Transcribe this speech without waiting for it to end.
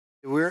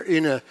We're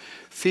in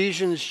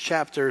Ephesians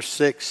chapter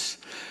 6.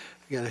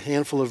 We got a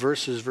handful of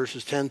verses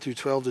 10 through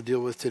 12 to deal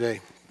with today.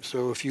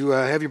 So if you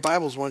have your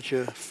Bibles, why don't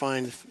you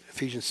find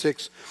Ephesians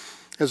 6.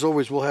 As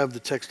always, we'll have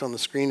the text on the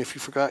screen if you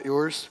forgot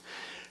yours.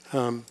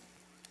 I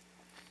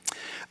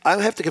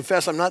have to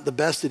confess, I'm not the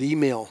best at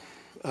email.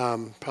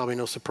 Probably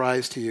no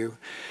surprise to you.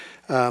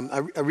 I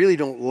really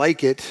don't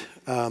like it,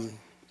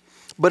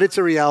 but it's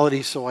a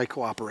reality, so I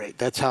cooperate.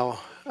 That's how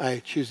I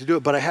choose to do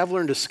it. But I have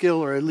learned a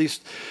skill, or at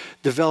least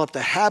developed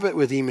a habit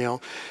with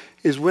email,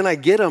 is when I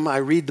get them, I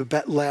read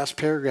the last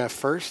paragraph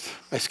first.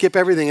 I skip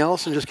everything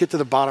else and just get to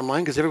the bottom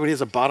line, because everybody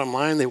has a bottom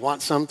line. They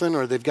want something,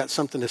 or they've got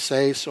something to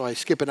say, so I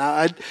skip it.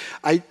 I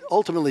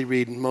ultimately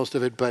read most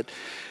of it, but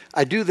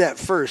I do that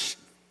first.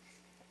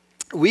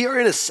 We are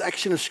in a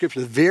section of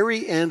Scripture, the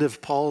very end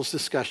of Paul's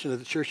discussion of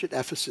the church at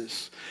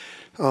Ephesus.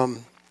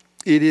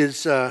 It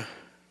is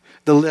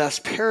the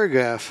last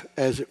paragraph,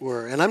 as it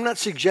were. And I'm not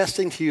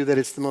suggesting to you that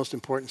it's the most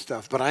important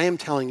stuff, but I am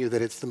telling you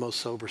that it's the most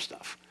sober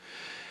stuff.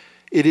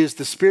 It is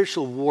the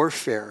spiritual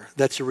warfare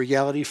that's a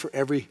reality for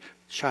every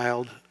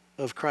child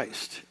of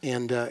Christ.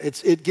 And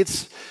it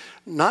gets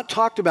not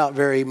talked about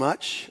very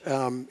much.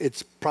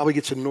 It probably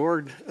gets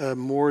ignored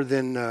more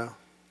than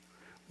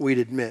we'd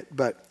admit,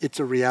 but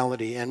it's a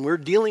reality. And we're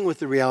dealing with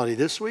the reality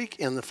this week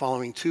and the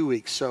following 2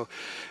 weeks. So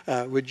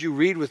would you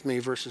read with me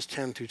verses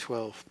 10 through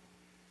 12?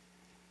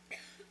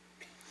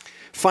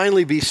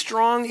 Finally, be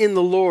strong in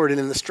the Lord and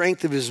in the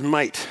strength of his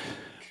might.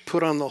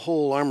 Put on the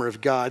whole armor of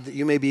God, that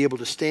you may be able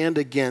to stand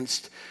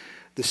against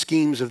the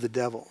schemes of the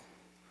devil.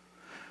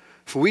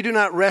 For we do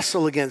not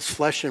wrestle against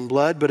flesh and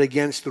blood, but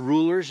against the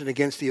rulers and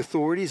against the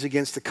authorities,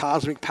 against the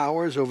cosmic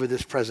powers over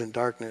this present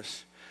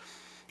darkness,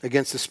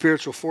 against the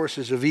spiritual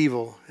forces of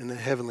evil in the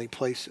heavenly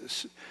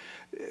places.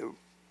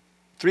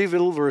 3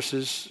 little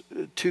verses,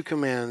 2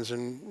 commands,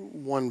 and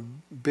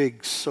one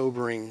big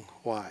sobering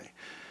why.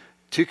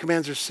 2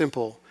 commands are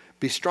simple.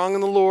 Be strong in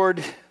the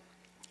Lord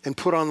and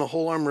put on the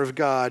whole armor of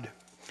God.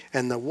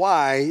 And the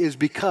why is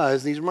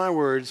because, these are my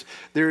words,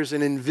 there is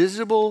an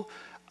invisible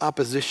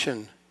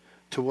opposition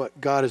to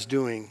what God is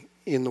doing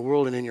in the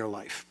world and in your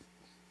life.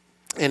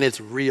 And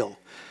it's real.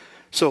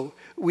 So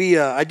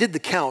I did the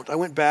count. I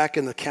went back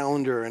in the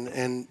calendar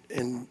and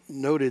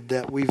noted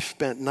that we've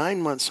spent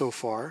 9 months so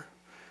far,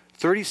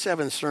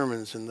 37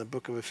 sermons in the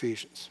book of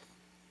Ephesians.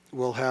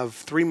 We'll have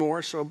 3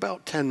 more, so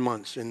about 10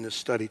 months in this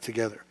study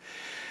together.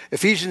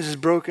 Ephesians is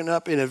broken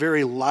up in a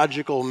very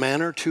logical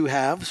manner, 2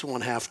 halves,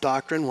 1 half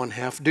doctrine, 1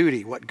 half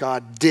duty. What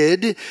God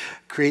did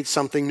creates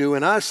something new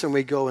in us, and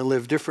we go and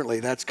live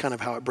differently. That's kind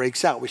of how it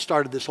breaks out. We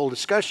started this whole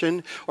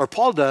discussion, or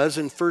Paul does,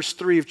 in verse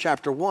 3 of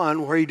chapter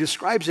 1, where he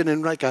describes it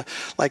in like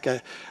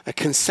a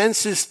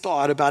consensus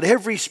thought about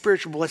every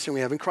spiritual blessing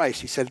we have in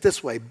Christ. He said it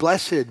this way: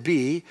 Blessed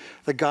be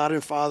the God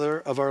and Father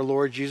of our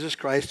Lord Jesus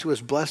Christ, who has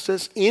blessed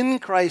us in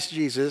Christ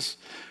Jesus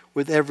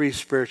with every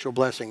spiritual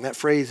blessing. That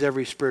phrase,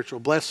 every spiritual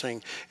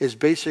blessing, is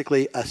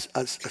basically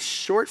a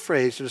short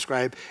phrase to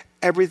describe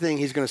everything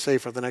he's going to say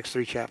for the next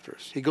 3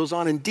 chapters. He goes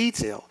on in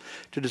detail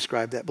to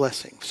describe that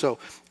blessing. So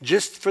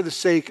just for the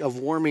sake of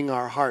warming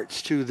our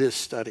hearts to this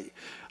study,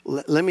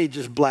 let me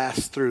just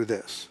blast through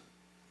this.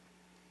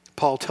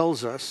 Paul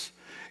tells us,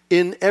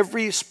 in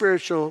every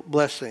spiritual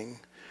blessing,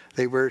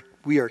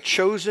 we are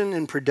chosen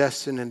and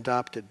predestined and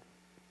adopted,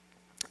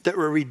 that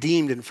we're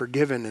redeemed and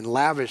forgiven and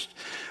lavished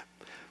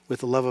with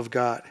the love of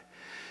God,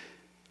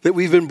 that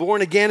we've been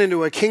born again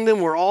into a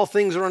kingdom where all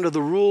things are under the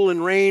rule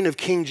and reign of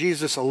King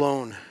Jesus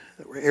alone,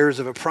 that we're heirs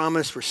of a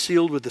promise, we're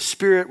sealed with the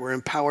Spirit, we're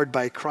empowered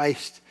by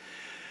Christ,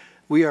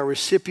 we are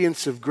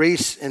recipients of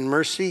grace and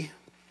mercy,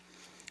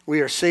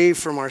 we are saved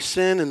from our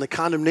sin and the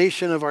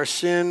condemnation of our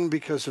sin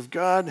because of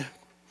God,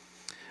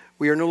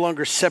 we are no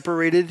longer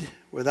separated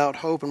without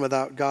hope and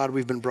without God,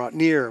 we've been brought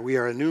near, we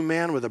are a new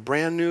man with a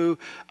brand new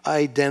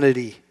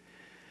identity.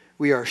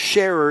 We are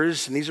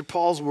sharers, and these are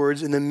Paul's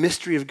words, in the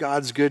mystery of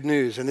God's good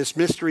news. And this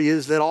mystery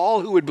is that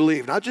all who would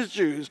believe, not just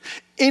Jews,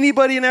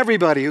 anybody and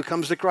everybody who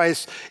comes to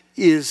Christ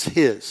is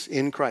his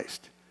in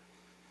Christ.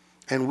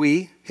 And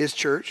we, his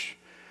church,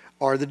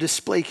 are the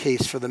display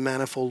case for the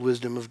manifold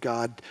wisdom of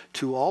God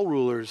to all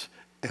rulers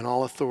and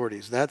all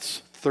authorities.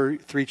 That's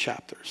 3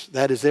 chapters.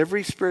 That is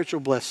every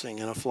spiritual blessing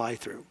in a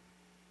fly-through.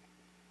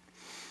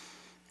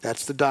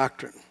 That's the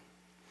doctrine.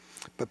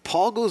 But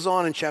Paul goes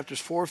on in chapters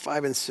 4,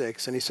 5, and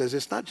 6, and he says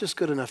it's not just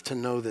good enough to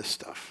know this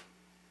stuff.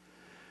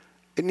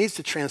 It needs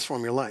to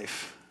transform your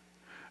life.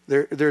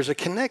 There's a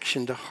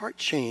connection to heart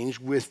change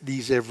with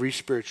these every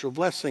spiritual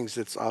blessings.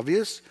 It's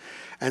obvious.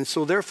 And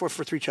so therefore,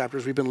 for 3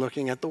 chapters, we've been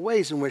looking at the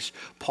ways in which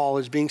Paul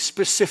is being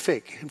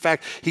specific. In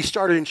fact, he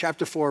started in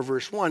chapter 4,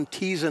 verse 1,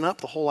 teasing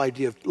up the whole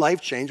idea of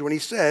life change when he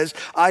says,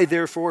 I,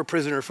 therefore, a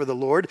prisoner for the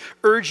Lord,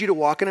 urge you to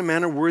walk in a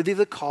manner worthy of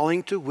the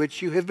calling to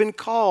which you have been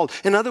called.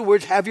 In other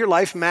words, have your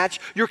life match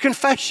your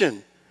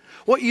confession.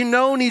 What you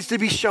know needs to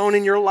be shown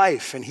in your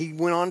life. And he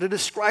went on to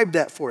describe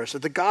that for us,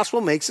 that the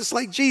gospel makes us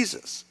like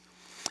Jesus.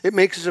 It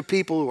makes us a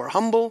people who are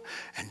humble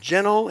and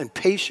gentle and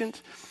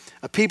patient,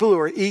 a people who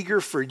are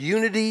eager for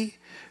unity,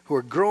 who who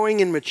are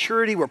growing in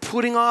maturity. We're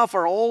putting off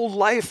our old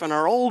life and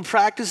our old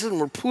practices, and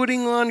we're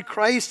putting on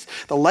Christ,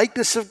 the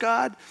likeness of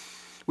God.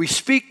 We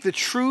speak the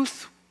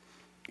truth.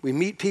 We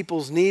meet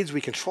people's needs. We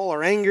control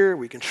our anger.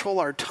 We control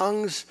our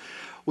tongues.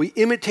 We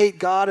imitate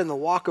God in the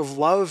walk of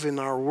love in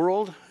our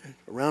world,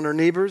 around our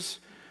neighbors.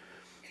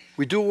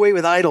 We do away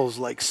with idols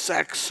like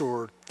sex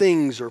or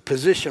things or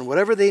position,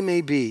 whatever they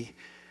may be.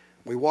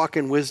 We walk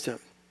in wisdom.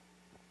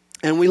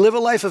 And we live a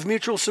life of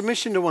mutual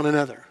submission to one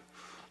another.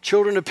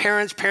 Children to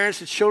parents, parents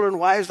to children,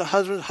 wives to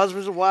husbands,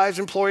 husbands to wives,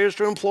 employers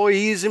to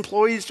employees,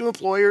 employees to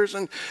employers.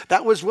 And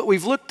that was what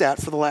we've looked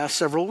at for the last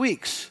several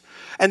weeks.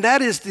 And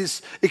that is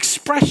this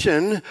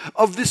expression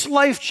of this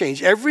life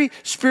change. Every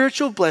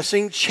spiritual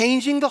blessing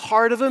changing the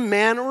heart of a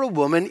man or a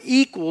woman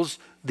equals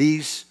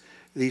these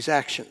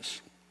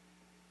actions.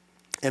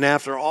 And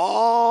after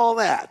all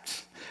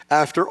that,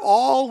 after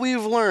all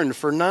we've learned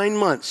for 9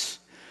 months,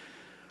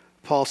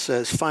 Paul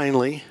says,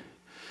 finally,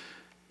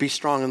 be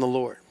strong in the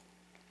Lord.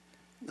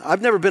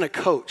 I've never been a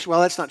coach. Well,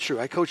 that's not true.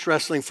 I coached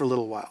wrestling for a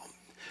little while.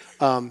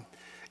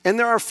 And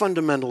there are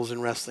fundamentals in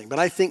wrestling, but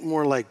I think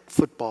more like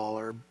football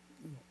or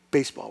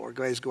baseball, where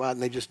guys go out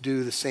and they just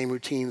do the same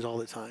routines all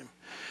the time.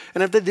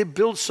 And if they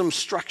build some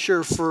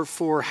structure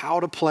for how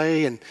to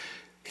play and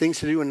things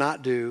to do and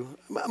not do,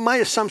 my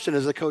assumption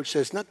as a coach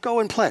says, not go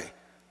and play.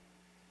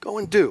 Go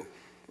and do,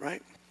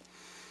 right?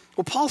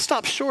 Well, Paul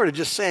stops short of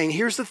just saying,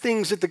 here's the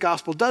things that the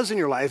gospel does in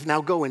your life,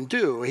 now go and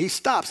do. He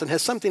stops and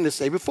has something to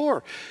say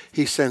before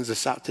he sends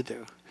us out to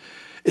do.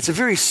 It's a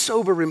very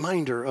sober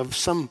reminder of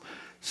some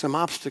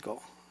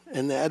obstacle,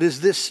 and that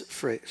is this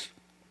phrase.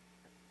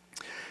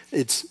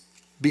 It's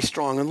be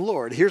strong in the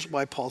Lord. Here's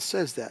why Paul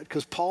says that,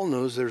 because Paul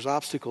knows there's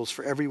obstacles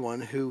for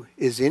everyone who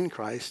is in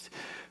Christ,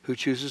 who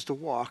chooses to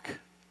walk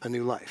a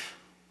new life.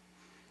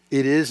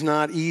 It is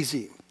not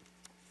easy.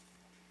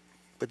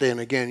 But then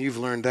again, you've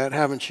learned that,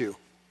 haven't you?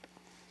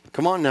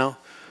 Come on now.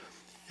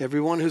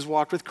 Everyone who's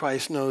walked with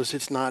Christ knows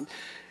it's not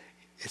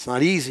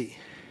easy.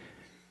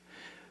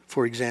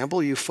 For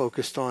example, you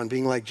focused on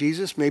being like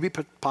Jesus, maybe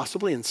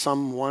possibly in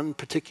some one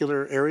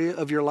particular area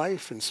of your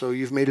life, and so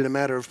you've made it a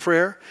matter of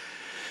prayer.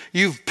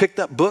 You've picked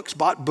up books,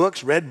 bought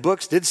books, read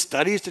books, did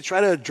studies to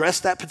try to address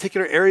that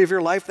particular area of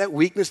your life, that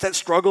weakness, that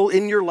struggle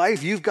in your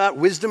life. You've got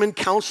wisdom and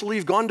counsel.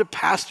 You've gone to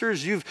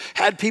pastors. You've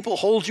had people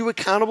hold you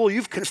accountable.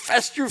 You've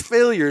confessed your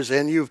failures,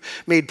 and you've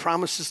made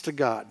promises to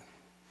God.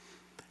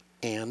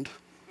 And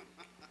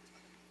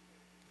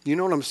you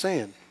know what I'm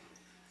saying?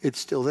 It's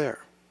still there.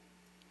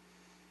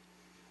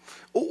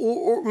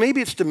 Or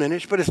maybe it's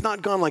diminished, but it's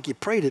not gone like you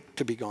prayed it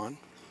to be gone.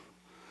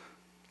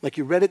 Like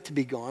you read it to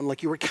be gone,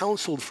 like you were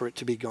counseled for it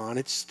to be gone,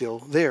 it's still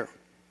there.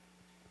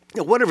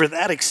 Now, whatever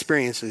that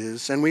experience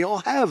is, and we all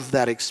have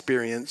that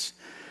experience,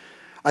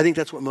 I think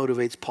that's what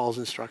motivates Paul's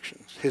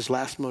instructions, his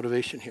last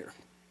motivation here.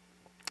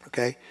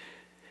 Okay?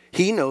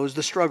 He knows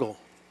the struggle.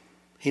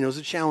 He knows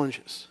the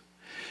challenges.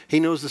 He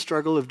knows the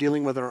struggle of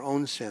dealing with our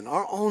own sin,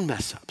 our own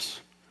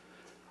mess-ups,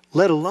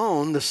 let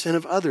alone the sin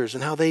of others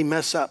and how they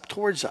mess up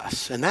towards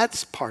us, and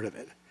that's part of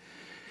it.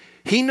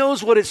 He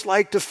knows what it's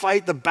like to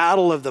fight the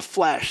battle of the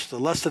flesh, the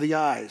lust of the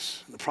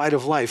eyes, the pride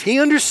of life. He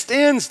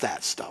understands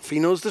that stuff. He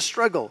knows the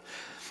struggle.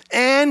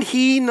 And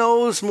he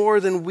knows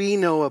more than we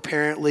know,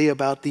 apparently,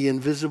 about the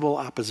invisible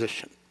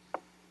opposition.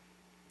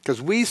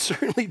 Because we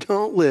certainly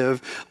don't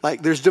live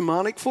like there's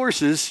demonic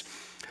forces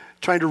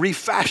trying to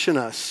refashion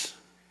us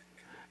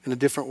in a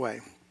different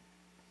way.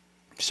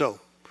 So,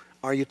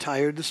 are you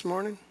tired this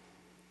morning?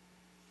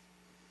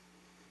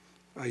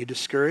 Are you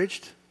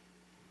discouraged?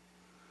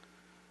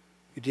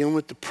 You're dealing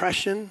with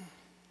depression?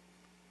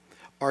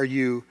 Are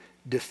you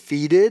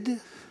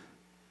defeated?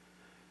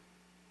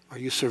 Are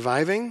you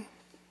surviving?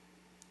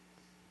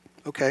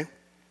 Okay.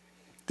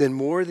 Then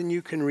more than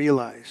you can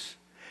realize,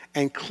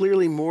 and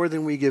clearly more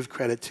than we give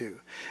credit to,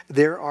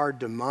 there are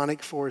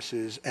demonic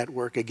forces at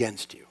work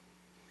against you.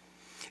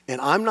 And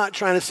I'm not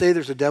trying to say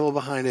there's a devil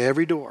behind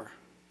every door,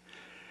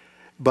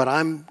 but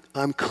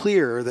I'm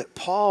clear that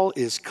Paul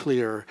is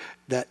clear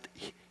that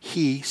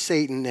he,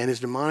 Satan, and his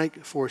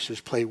demonic forces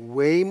play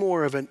way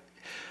more of an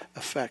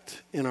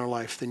effect in our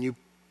life than you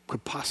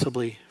could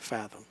possibly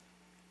fathom.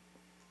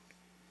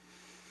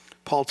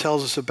 Paul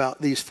tells us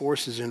about these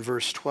forces in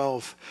verse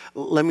 12.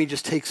 Let me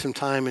just take some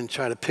time and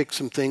try to pick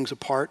some things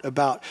apart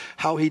about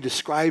how he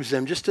describes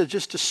them, just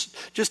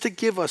to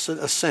give us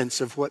a sense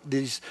of what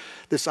this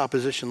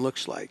opposition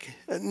looks like.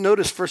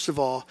 Notice, first of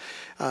all,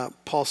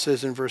 Paul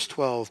says in verse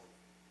 12,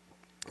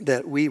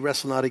 that we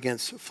wrestle not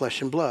against flesh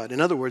and blood.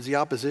 In other words, the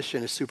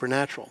opposition is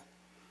supernatural.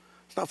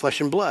 It's not flesh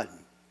and blood.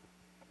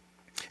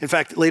 In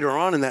fact, later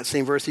on in that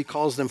same verse, he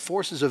calls them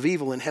forces of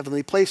evil in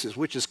heavenly places,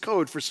 which is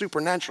code for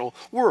supernatural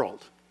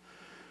world.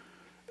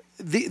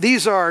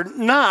 These are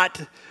not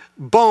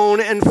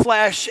bone and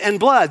flesh and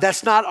blood.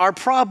 That's not our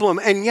problem.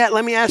 And yet,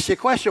 let me ask you a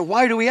question.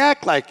 Why do we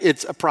act like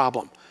it's a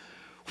problem?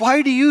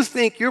 Why do you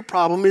think your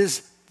problem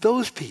is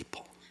those people?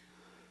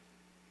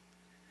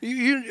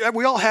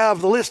 We all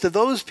have the list of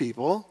those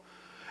people.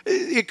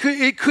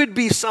 It could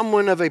be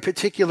someone of a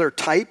particular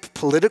type,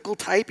 political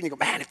type, and you go,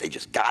 man, if they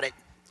just got it,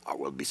 our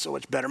world would be so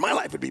much better. My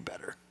life would be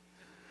better.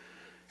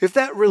 If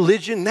that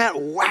religion,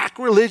 that whack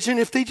religion,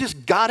 if they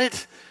just got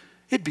it,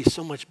 it'd be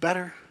so much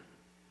better.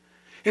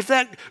 If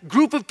that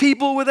group of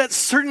people with that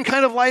certain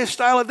kind of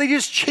lifestyle, if they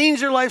just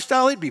changed their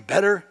lifestyle, it'd be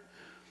better.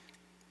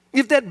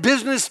 If that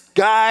business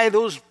guy,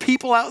 those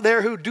people out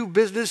there who do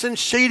business in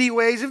shady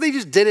ways, if they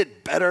just did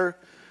it better.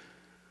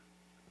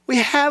 We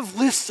have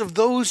lists of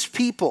those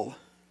people.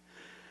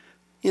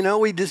 You know,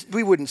 we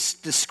wouldn't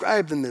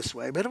describe them this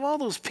way, but of all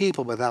those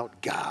people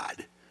without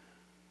God,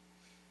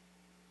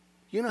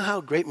 you know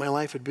how great my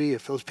life would be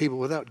if those people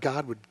without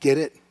God would get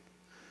it?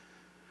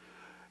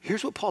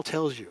 Here's what Paul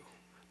tells you.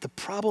 The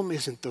problem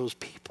isn't those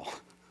people.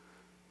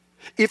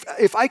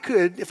 If I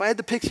had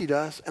the pixie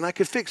dust and I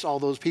could fix all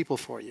those people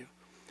for you,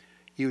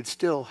 you would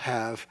still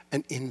have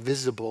an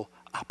invisible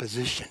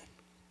opposition.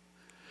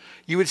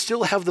 You would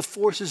still have the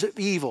forces of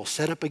evil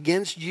set up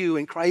against you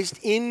and Christ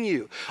in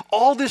you.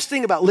 All this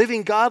thing about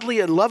living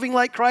godly and loving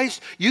like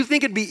Christ, you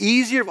think it'd be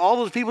easier if all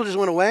those people just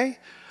went away?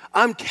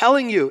 I'm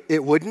telling you,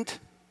 it wouldn't.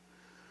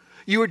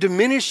 You are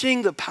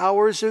diminishing the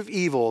powers of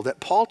evil that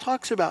Paul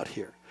talks about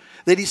here.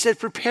 That he said,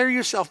 prepare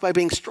yourself by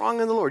being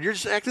strong in the Lord. You're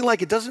just acting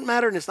like it doesn't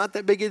matter and it's not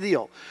that big a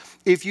deal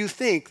if you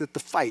think that the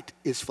fight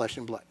is flesh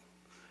and blood.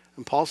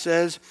 And Paul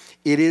says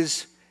it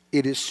is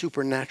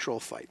supernatural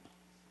fight.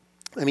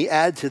 Let me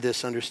add to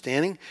this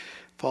understanding.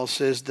 Paul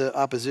says the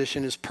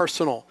opposition is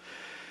personal.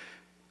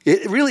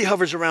 It really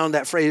hovers around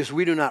that phrase,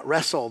 we do not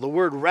wrestle. The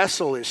word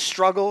wrestle is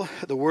struggle.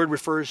 The word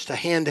refers to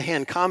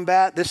hand-to-hand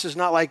combat. This is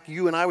not like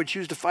you and I would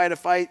choose to fight a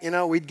fight. You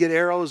know, we'd get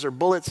arrows or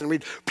bullets and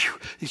we'd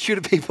shoot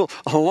at people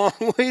a long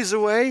ways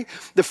away.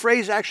 The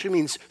phrase actually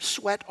means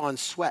sweat on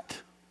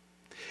sweat.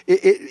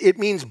 It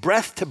means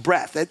breath to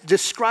breath. It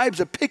describes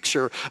a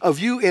picture of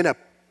you in a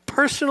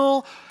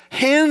personal,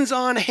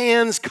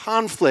 hands-on-hands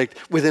conflict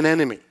with an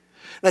enemy.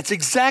 That's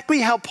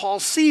exactly how Paul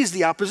sees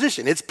the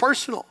opposition. It's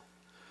personal.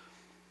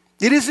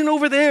 It isn't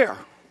over there.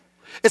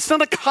 It's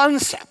not a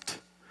concept.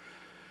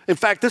 In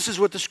fact, this is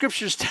what the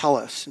scriptures tell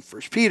us. In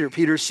 1 Peter,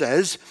 Peter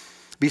says,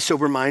 be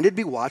sober-minded,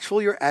 be watchful.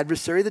 Your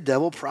adversary, the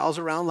devil, prowls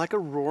around like a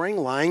roaring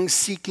lion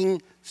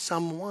seeking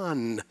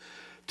someone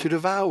to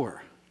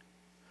devour.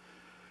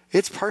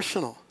 It's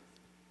personal.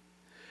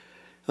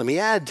 Let me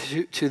add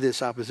to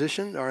this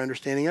opposition, our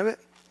understanding of it.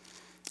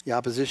 The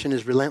opposition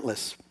is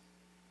relentless.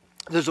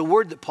 There's a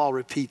word that Paul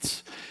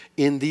repeats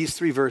in these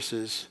 3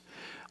 verses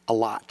a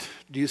lot.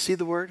 Do you see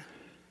the word?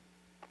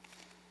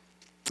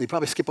 You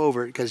probably skip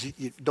over it because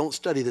you don't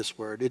study this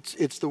word.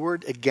 It's the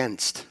word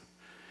against.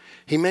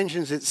 He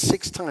mentions it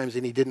 6 times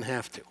and he didn't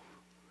have to.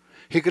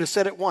 He could have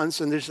said it once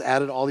and just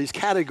added all these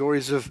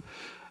categories of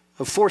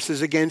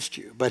forces against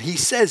you. But he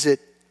says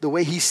it the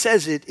way he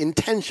says it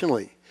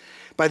intentionally,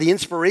 by the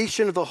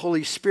inspiration of the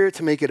Holy Spirit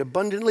to make it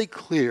abundantly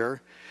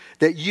clear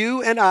that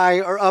you and I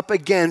are up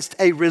against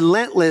a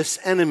relentless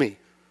enemy.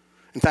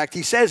 In fact,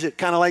 he says it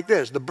kind of like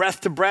this, the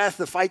breath to breath,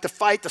 the fight to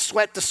fight, the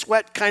sweat to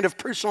sweat kind of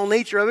personal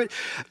nature of it.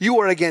 You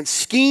are against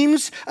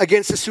schemes,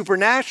 against the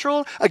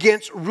supernatural,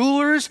 against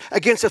rulers,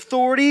 against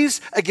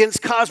authorities,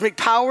 against cosmic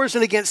powers,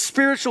 and against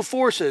spiritual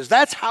forces.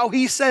 That's how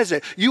he says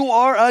it. You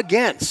are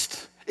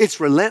against. It's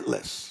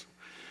relentless.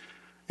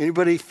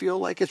 Anybody feel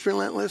like it's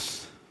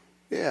relentless?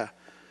 Yeah.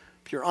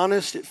 If you're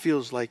honest, it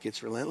feels like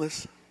it's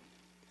relentless.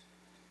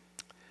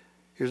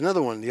 Here's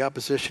another one. The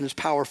opposition is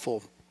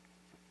powerful.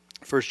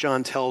 1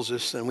 John tells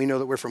us, and we know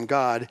that we're from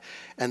God,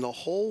 and the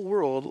whole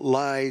world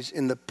lies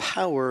in the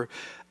power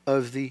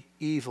of the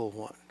evil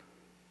one.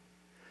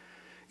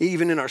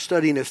 Even in our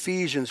study in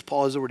Ephesians,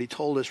 Paul has already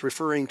told us,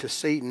 referring to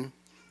Satan,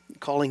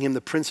 calling him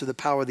the prince of the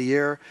power of the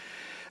air,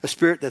 a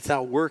spirit that's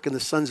at work in the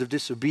sons of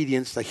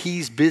disobedience, that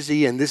he's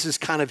busy, and this is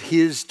kind of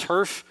his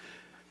turf.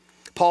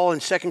 Paul in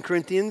 2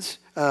 Corinthians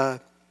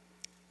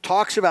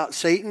talks about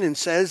Satan and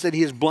says that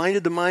he has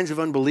blinded the minds of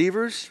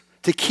unbelievers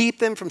to keep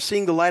them from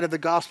seeing the light of the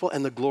gospel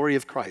and the glory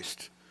of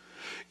Christ.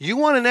 You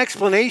want an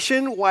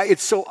explanation why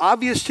it's so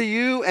obvious to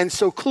you and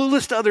so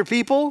clueless to other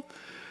people?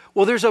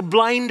 Well, there's a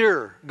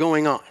blinder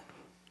going on.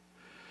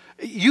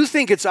 You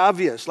think it's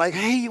obvious, like,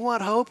 hey, you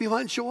want hope? You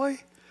want joy?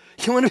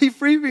 You want to be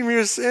free from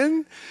your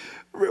sin?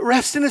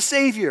 Rest in a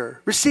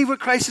Savior. Receive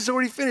what Christ has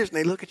already finished. And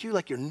they look at you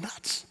like you're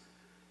nuts.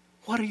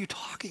 What are you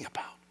talking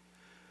about?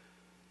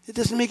 It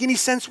doesn't make any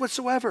sense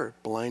whatsoever.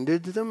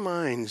 Blinded the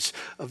minds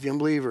of the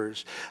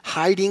unbelievers,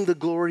 hiding the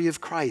glory of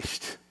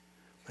Christ.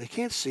 They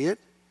can't see it.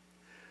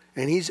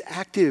 And he's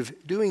active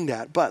doing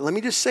that. But let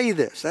me just say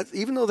this.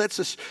 Even though that's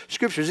the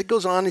scriptures, it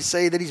goes on to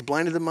say that he's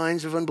blinded the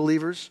minds of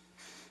unbelievers.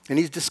 And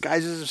he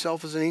disguises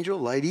himself as an angel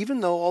of light.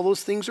 Even though all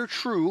those things are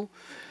true,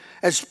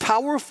 as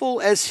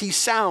powerful as he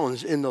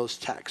sounds in those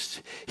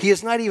texts, he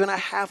is not even a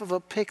half of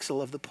a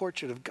pixel of the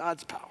portrait of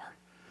God's power.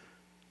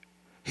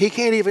 He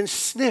can't even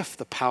sniff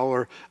the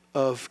power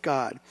of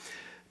God.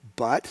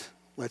 But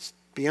let's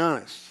be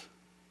honest.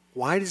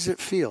 Why does it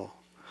feel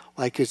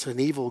like it's an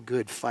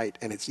evil-good fight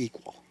and it's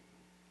equal?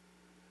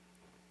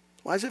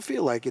 Why does it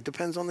feel like it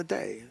depends on the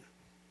day?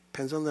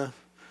 Depends on the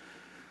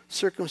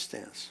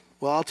circumstance.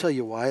 Well, I'll tell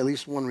you why, at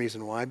least one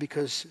reason why.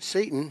 Because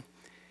Satan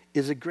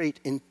is a great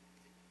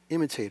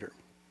imitator.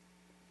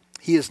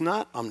 He is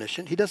not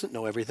omniscient. He doesn't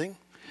know everything.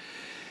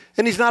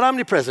 And he's not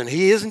omnipresent.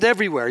 He isn't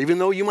everywhere, even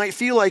though you might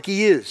feel like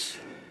he is.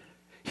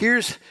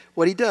 Here's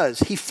what he does.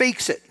 He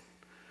fakes it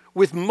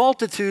with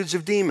multitudes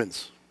of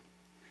demons.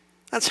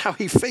 That's how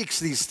he fakes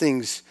these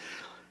things.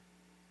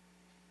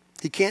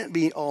 He can't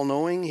be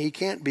all-knowing. He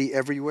can't be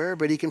everywhere,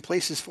 but he can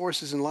place his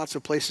forces in lots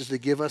of places to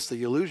give us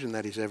the illusion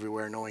that he's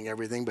everywhere, knowing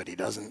everything, but he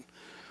doesn't.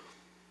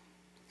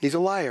 He's a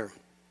liar.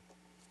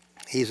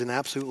 He's an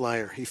absolute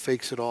liar. He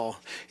fakes it all.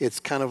 It's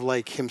kind of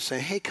like him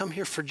saying, hey, come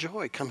here for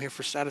joy. Come here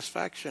for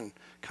satisfaction.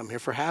 Come here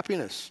for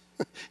happiness.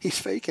 He's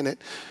faking it.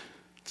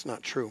 It's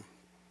not true.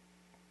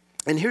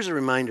 And here's a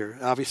reminder.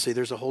 Obviously,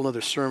 there's a whole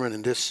other sermon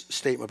in this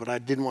statement, but I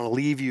didn't want to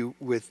leave you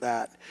with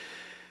that.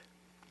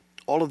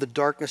 All of the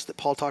darkness that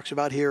Paul talks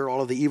about here,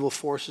 all of the evil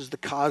forces, the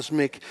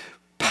cosmic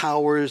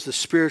powers, the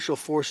spiritual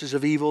forces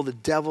of evil, the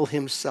devil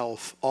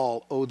himself,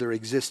 all owe their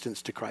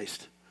existence to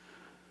Christ.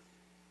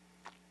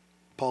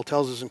 Paul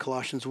tells us in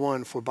Colossians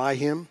 1, for by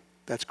him,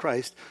 that's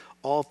Christ,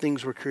 all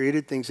things were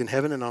created, things in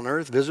heaven and on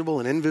earth, visible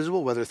and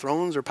invisible, whether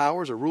thrones or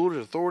powers or rulers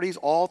or authorities,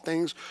 all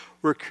things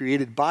were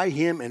created by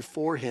him and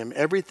for him.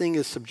 Everything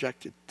is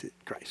subjected to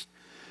Christ.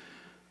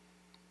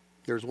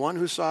 There's one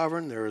who's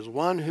sovereign, there is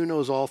one who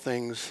knows all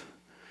things,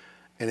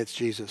 and it's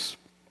Jesus.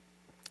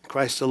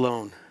 Christ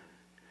alone.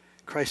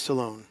 Christ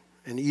alone.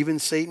 And even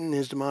Satan and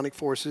his demonic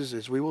forces,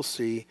 as we will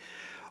see,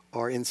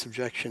 are in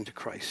subjection to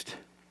Christ.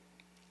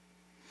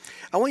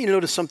 I want you to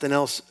notice something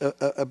else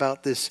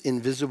about this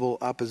invisible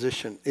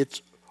opposition.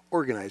 It's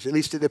organized. At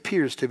least it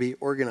appears to be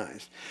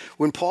organized.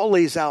 When Paul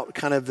lays out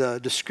kind of the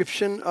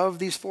description of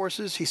these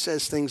forces, he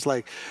says things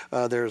like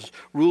there's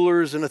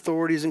rulers and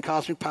authorities and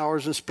cosmic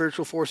powers and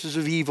spiritual forces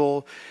of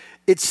evil.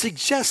 It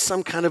suggests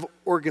some kind of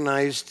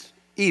organized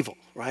evil,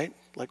 right?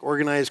 Like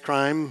organized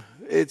crime.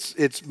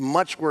 It's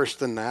much worse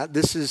than that.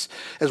 This is,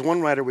 as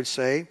one writer would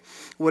say,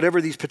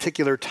 whatever these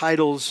particular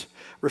titles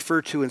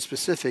refer to in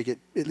specific, at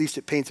least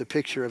it paints a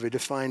picture of a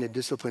defined and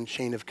disciplined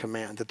chain of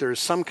command, that there is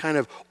some kind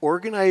of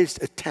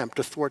organized attempt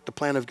to thwart the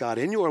plan of God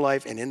in your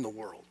life and in the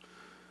world.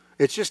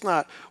 It's just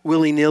not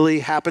willy-nilly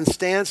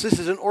happenstance. This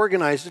is an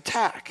organized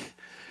attack.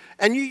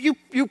 And you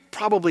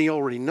probably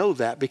already know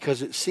that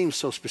because it seems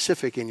so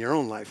specific in your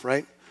own life,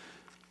 right?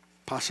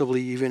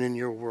 Possibly even in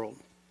your world.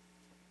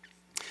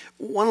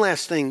 One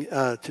last thing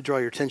to draw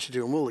your attention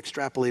to, and we'll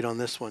extrapolate on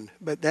this one,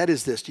 but that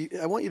is this.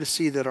 I want you to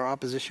see that our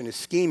opposition is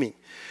scheming.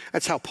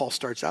 That's how Paul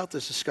starts out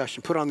this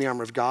discussion. Put on the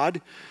armor of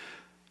God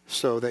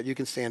so that you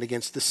can stand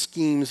against the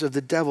schemes of the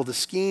devil. The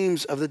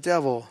schemes of the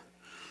devil.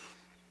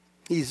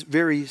 He's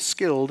very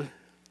skilled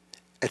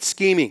at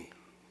scheming.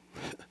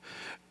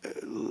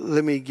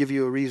 Let me give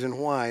you a reason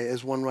why.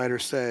 As one writer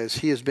says,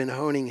 he has been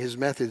honing his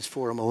methods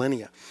for a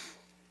millennia.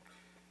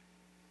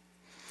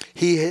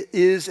 He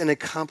is an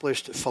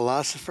accomplished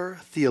philosopher,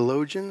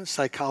 theologian,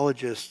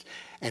 psychologist,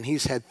 and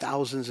he's had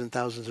thousands and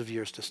thousands of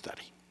years to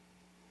study.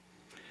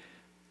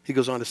 He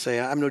goes on to say,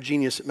 I'm no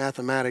genius at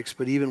mathematics,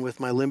 but even with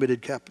my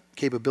limited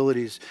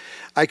capabilities,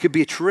 I could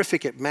be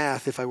terrific at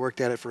math if I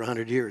worked at it for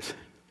 100 years.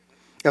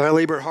 If I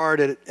labored hard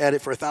at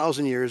it for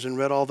 1,000 years and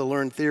read all the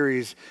learned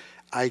theories,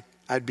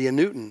 I'd be a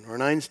Newton or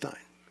an Einstein.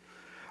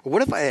 Or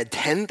what if I had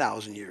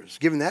 10,000 years?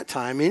 Given that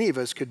time, any of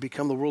us could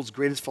become the world's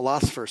greatest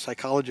philosopher,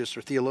 psychologist,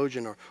 or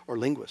theologian, or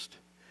linguist.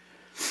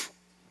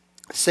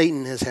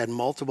 Satan has had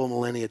multiple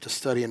millennia to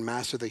study and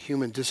master the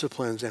human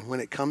disciplines, and when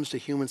it comes to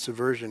human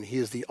subversion, he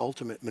is the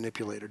ultimate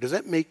manipulator. Does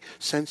that make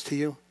sense to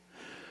you?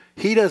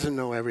 He doesn't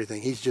know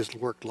everything. He's just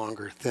worked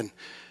longer than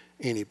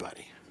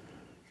anybody.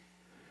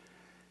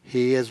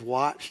 He has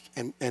watched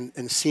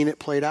and seen it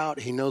played out.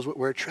 He knows what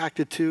we're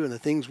attracted to and the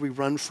things we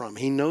run from.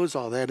 He knows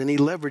all that, and he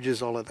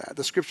leverages all of that.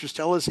 The scriptures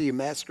tell us he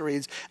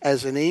masquerades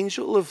as an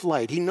angel of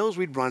light. He knows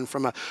we'd run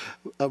from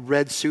a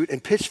red suit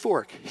and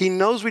pitchfork. He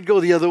knows we'd go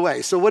the other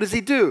way. So what does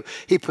he do?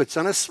 He puts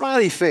on a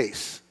smiley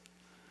face,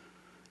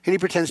 and he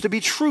pretends to be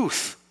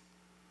truth.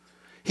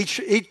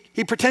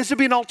 He pretends to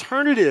be an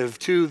alternative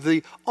to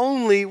the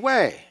only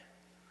way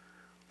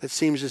that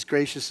seems as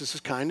gracious,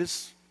 as kind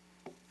as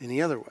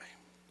any other way.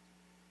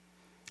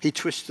 He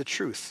twists the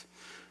truth.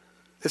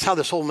 That's how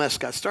this whole mess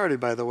got started,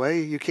 by the way.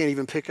 You can't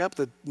even pick up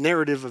the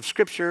narrative of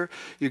Scripture.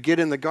 You get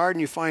in the garden,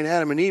 you find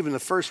Adam and Eve, and the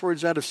first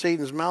words out of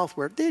Satan's mouth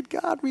were, did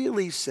God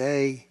really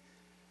say?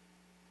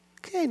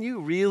 Can you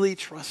really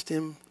trust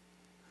him?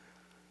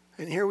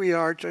 And here we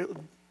are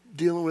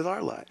dealing with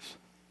our lives.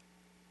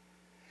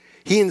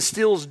 He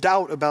instills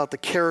doubt about the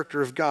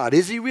character of God.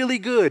 Is he really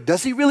good?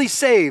 Does he really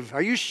save?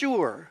 Are you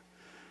sure?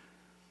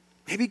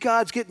 Maybe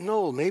God's getting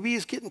old. Maybe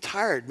he's getting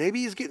tired.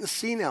 Maybe he's getting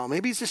senile.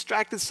 Maybe he's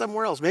distracted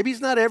somewhere else. Maybe he's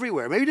not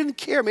everywhere. Maybe he didn't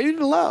care. Maybe he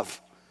didn't love.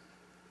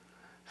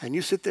 And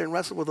you sit there and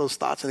wrestle with those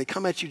thoughts, and they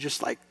come at you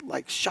just like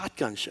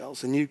shotgun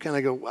shells. And you kind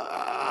of go,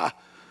 ah.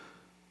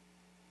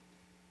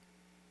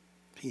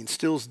 He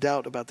instills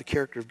doubt about the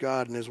character of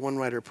God. And as one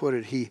writer put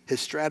it, his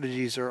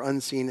strategies are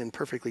unseen and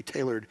perfectly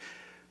tailored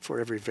for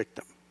every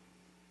victim.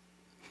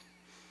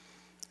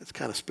 It's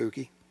kind of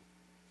spooky.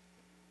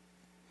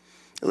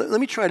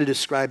 Let me try to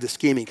describe the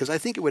scheming, because I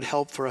think it would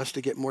help for us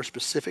to get more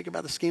specific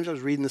about the schemes. I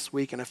was reading this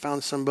week, and I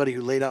found somebody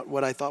who laid out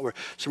what I thought were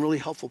some really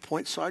helpful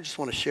points, so I just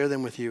want to share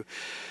them with you.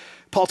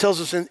 Paul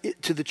tells us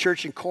to the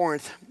church in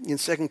Corinth in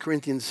 2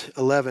 Corinthians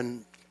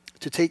 11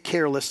 to take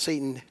care lest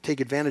Satan take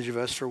advantage of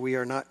us,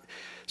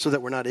 so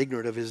that we're not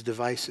ignorant of his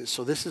devices.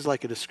 So this is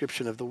like a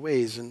description of the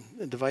ways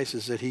and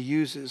devices that he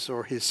uses,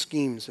 or his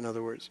schemes, in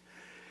other words.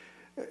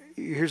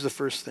 Here's the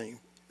first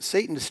thing.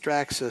 Satan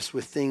distracts us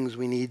with things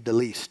we need the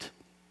least.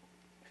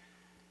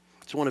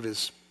 It's one of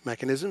his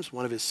mechanisms,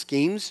 one of his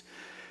schemes.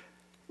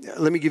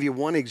 Let me give you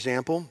one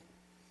example.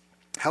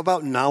 How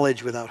about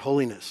knowledge without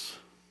holiness?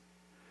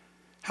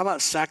 How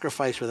about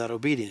sacrifice without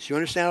obedience? You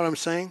understand what I'm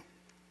saying?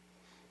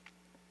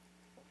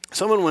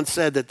 Someone once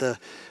said that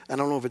I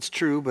don't know if it's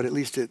true, but at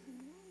least it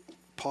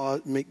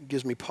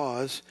gives me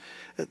pause.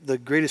 The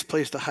greatest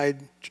place to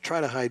try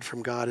to hide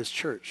from God is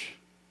church.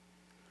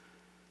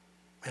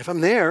 If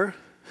I'm there,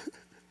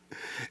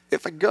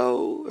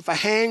 if I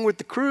hang with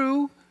the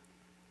crew,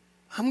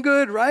 I'm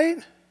good, right?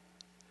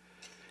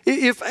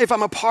 If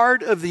I'm a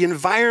part of the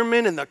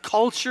environment and the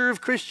culture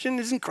of Christian,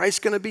 isn't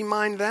Christ going to be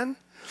mine then?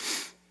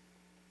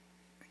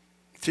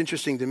 It's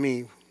interesting to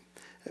me.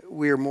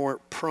 We are more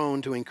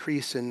prone to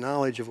increase in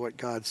knowledge of what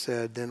God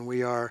said than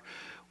we are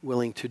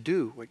willing to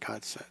do what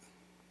God said.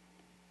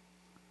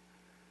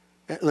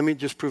 Let me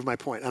just prove my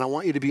point, and I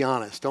want you to be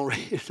honest.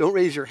 Don't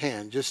raise your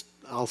hand.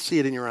 I'll see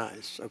it in your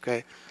eyes,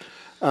 okay?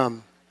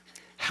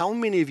 How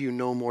many of you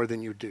know more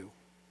than you do?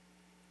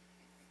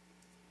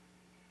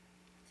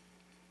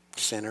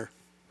 Sinner.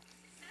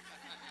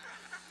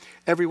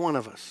 Every one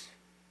of us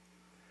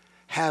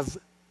have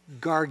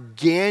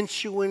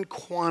gargantuan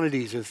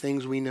quantities of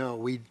things we know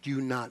we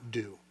do not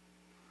do,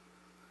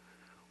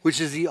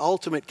 which is the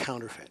ultimate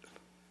counterfeit.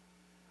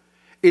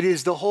 It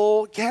is the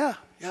whole, yeah,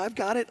 I've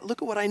got it.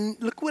 Look what I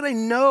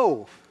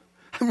know.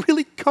 I'm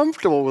really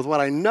comfortable with what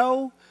I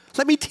know.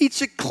 Let me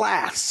teach a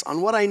class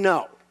on what I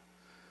know.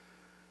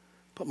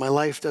 But my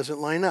life doesn't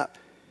line up.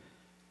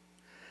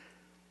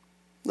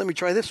 Let me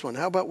try this one.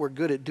 How about we're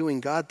good at doing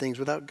God things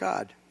without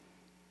God?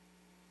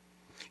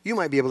 You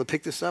might be able to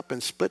pick this up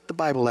and split the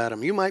Bible at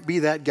him. You might be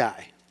that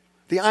guy,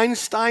 the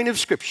Einstein of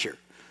Scripture.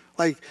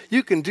 Like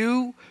you can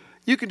do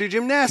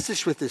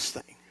gymnastics with this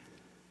thing.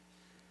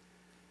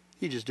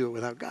 You just do it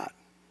without God.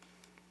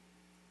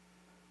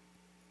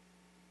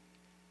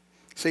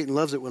 Satan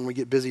loves it when we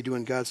get busy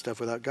doing God stuff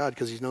without God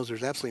because he knows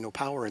there's absolutely no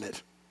power in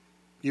it.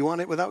 You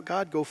want it without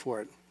God? Go for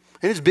it.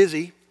 And it's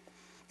busy.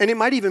 And it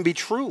might even be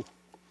true.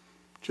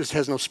 Just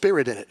has no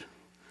spirit in it.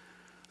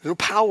 There's no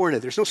power in it.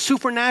 There's no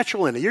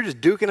supernatural in it. You're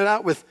just duking it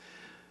out with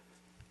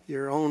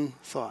your own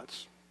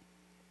thoughts.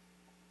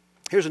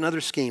 Here's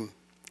another scheme.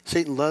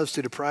 Satan loves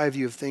to deprive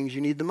you of things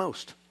you need the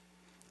most.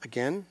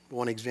 Again,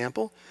 one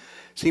example.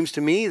 Seems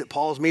to me that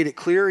Paul's made it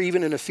clear,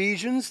 even in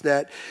Ephesians,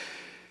 that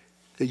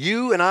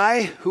you and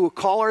I, who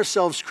call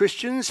ourselves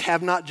Christians,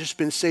 have not just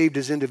been saved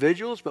as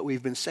individuals, but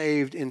we've been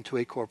saved into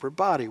a corporate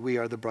body. We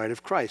are the bride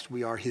of Christ.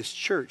 We are his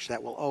church.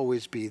 That will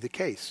always be the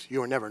case.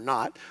 You are never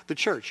not the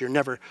church. You're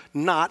never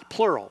not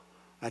plural.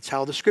 That's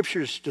how the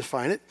scriptures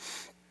define it.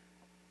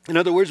 In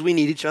other words, we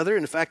need each other.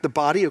 In fact, the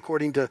body,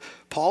 according to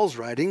Paul's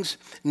writings,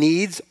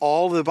 needs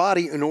all the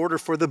body in order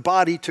for the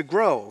body to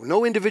grow.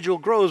 No individual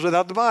grows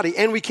without the body,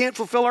 and we can't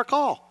fulfill our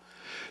call.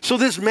 So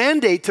this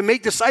mandate to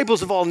make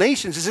disciples of all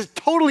nations is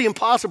totally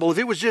impossible if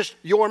it was just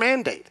your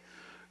mandate.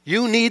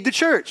 You need the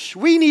church.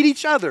 We need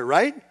each other,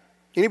 right?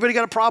 Anybody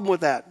got a problem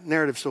with that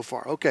narrative so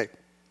far? Okay.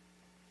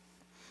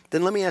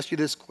 Then let me ask you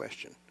this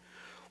question.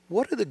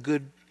 What are the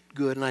good,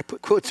 and I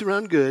put quotes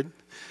around good,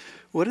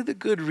 what are the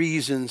good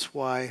reasons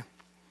why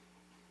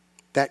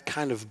that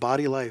kind of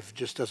body life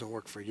just doesn't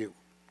work for you?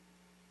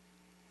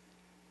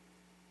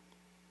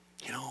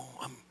 You know,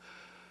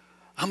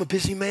 I'm a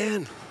busy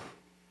man.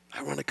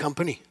 I run a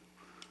company.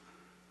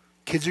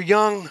 Kids are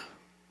young.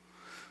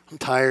 I'm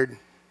tired.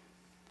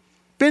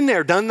 Been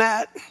there, done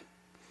that.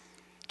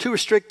 Too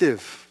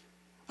restrictive.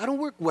 I don't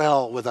work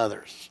well with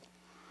others.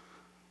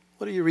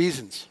 What are your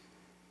reasons?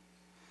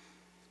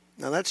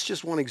 Now, that's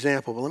just one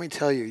example, but let me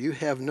tell you, you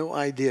have no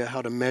idea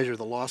how to measure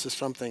the loss of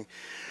something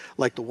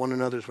like the one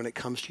another's when it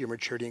comes to your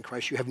maturity in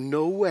Christ. You have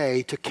no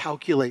way to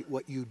calculate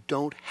what you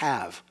don't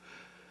have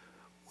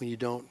when you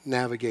don't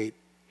navigate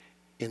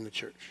in the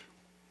church.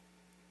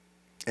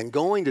 And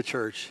going to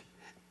church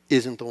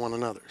isn't the one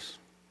another's.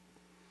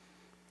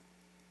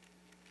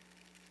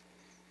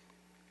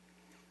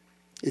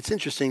 It's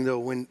interesting, though,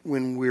 when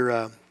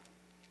we're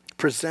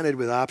presented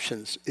with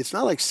options, it's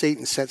not like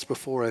Satan sets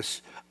before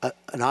us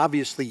an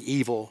obviously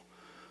evil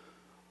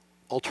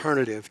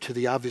alternative to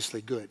the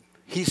obviously good.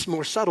 He's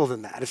more subtle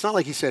than that. It's not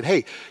like he said,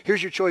 hey,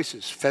 here's your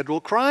choices, federal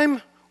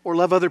crime or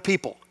love other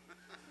people.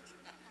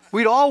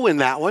 We'd all win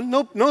that one.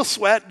 No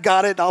sweat,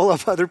 got it, I'll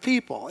love other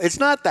people. It's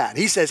not that.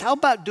 He says, how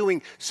about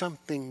doing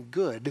something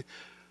good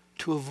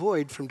to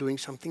avoid from doing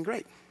something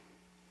great?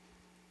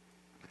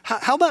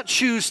 How about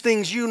choose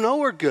things you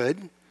know are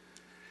good,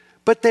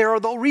 but there are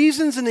the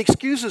reasons and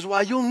excuses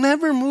why you'll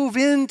never move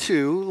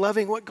into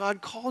loving what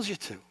God calls you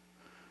to?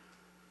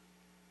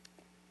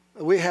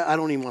 I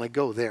don't even want to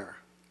go there.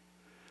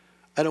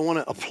 I don't want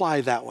to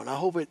apply that one. I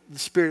hope the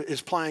Spirit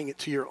is applying it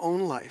to your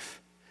own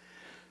life.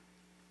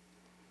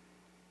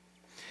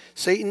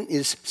 Satan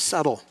is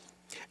subtle.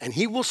 And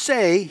he will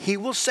say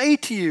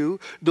to you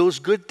those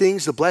good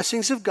things, the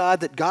blessings of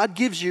God that God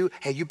gives you.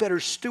 Hey, you better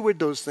steward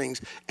those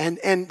things. And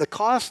the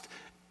cost,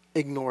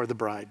 ignore the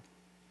bride.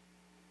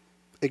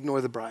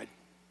 Ignore the bride.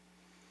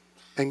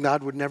 And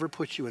God would never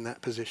put you in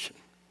that position.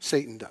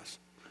 Satan does.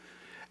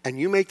 And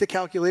you make the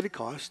calculated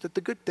cost that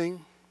the good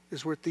thing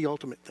is worth the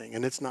ultimate thing.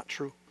 And it's not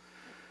true.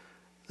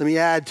 Let me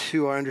add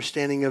to our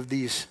understanding of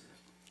these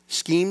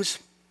schemes.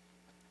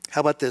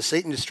 How about this?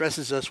 Satan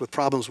distresses us with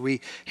problems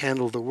we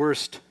handle the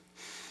worst.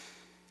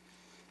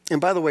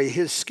 And by the way,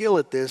 his skill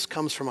at this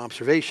comes from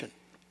observation.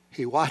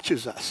 He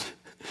watches us.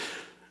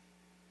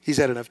 He's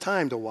had enough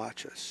time to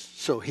watch us.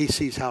 So he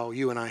sees how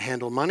you and I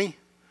handle money,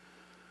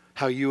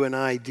 how you and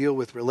I deal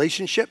with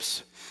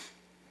relationships.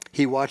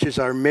 He watches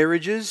our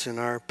marriages and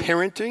our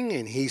parenting,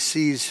 and he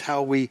sees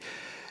how we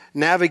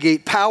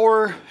navigate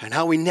power and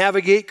how we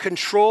navigate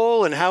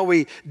control and how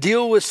we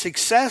deal with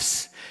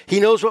success. He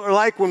knows what we're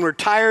like when we're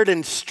tired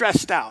and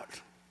stressed out.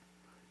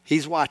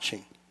 He's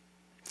watching.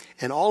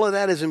 And all of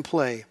that is in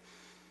play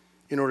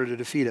in order to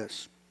defeat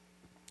us.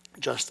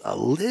 Just a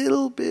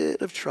little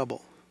bit of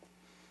trouble.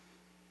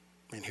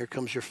 And here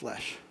comes your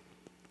flesh.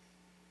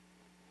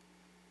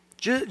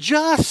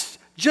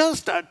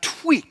 Just a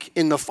tweak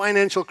in the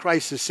financial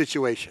crisis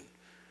situation.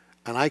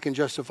 And I can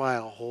justify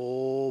a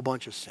whole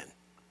bunch of sin.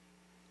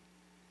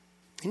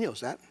 He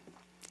knows that.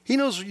 He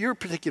knows your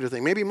particular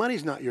thing. Maybe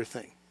money's not your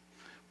thing.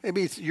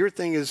 Maybe your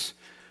thing is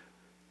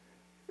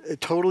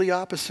totally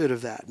opposite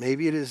of that.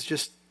 Maybe it is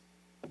just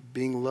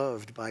being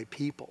loved by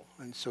people.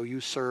 And so you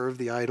serve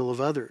the idol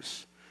of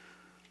others.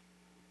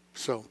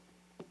 So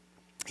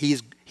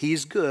he's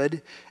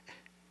good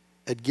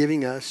at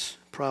giving us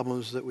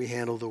problems that we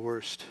handle the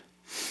worst.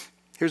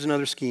 Here's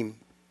another scheme.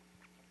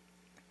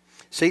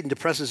 Satan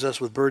depresses us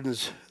with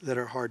burdens that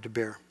are hard to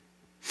bear.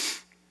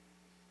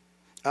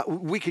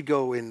 We could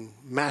go in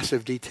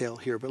massive detail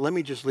here, but let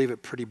me just leave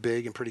it pretty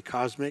big and pretty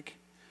cosmic.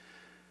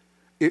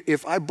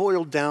 If I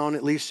boiled down,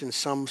 at least in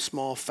some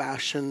small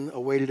fashion, a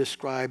way to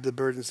describe the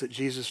burdens that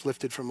Jesus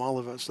lifted from all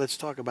of us, let's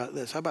talk about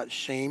this. How about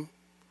shame?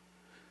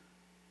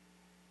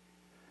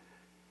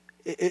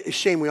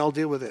 Shame, we all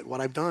deal with it.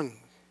 What I've done,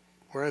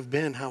 where I've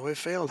been, how I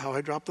failed, how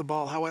I dropped the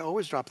ball, how I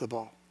always drop the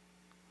ball.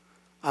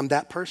 I'm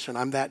that person.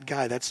 I'm that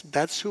guy.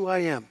 That's who I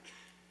am.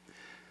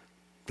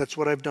 That's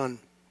what I've done.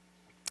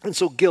 And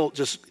so guilt,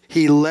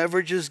 he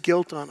leverages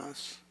guilt on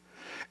us.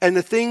 And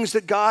the things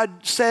that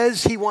God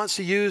says he wants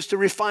to use to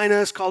refine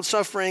us, called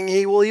suffering,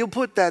 he'll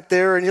put that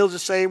there and he'll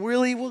just say,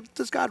 really, well,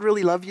 does God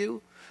really love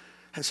you?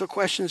 And so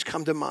questions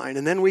come to mind.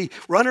 And then we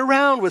run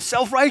around with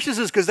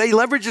self-righteousness because they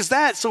leverages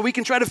that so we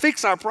can try to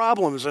fix our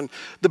problems. And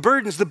the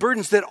burdens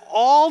that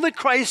all that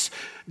Christ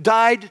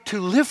died to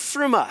lift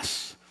from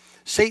us,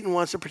 Satan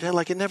wants to pretend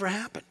like it never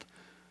happened.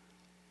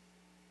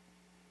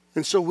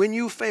 And so when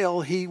you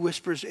fail, he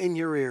whispers in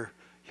your ear,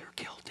 you're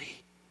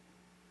guilty.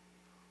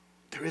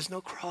 There is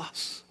no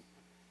cross.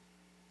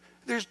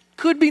 There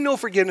could be no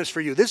forgiveness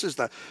for you. This is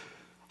the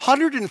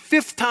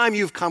 105th time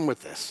you've come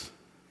with this.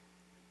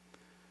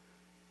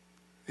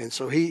 And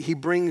so he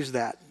brings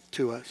that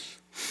to us.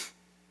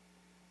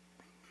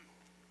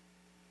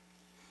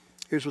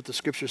 Here's what the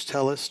scriptures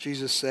tell us.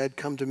 Jesus said,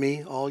 come to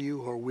me, all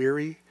you who are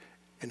weary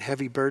and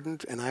heavy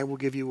burdened, and I will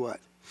give you what?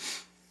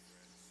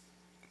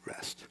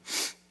 Rest.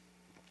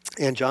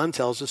 And John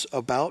tells us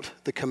about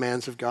the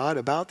commands of God,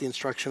 about the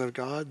instruction of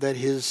God, that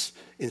his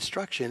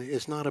instruction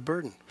is not a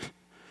burden.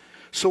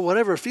 So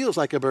whatever feels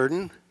like a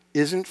burden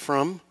isn't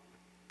from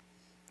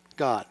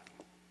God.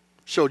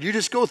 So you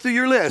just go through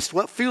your list.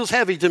 What feels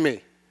heavy to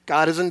me?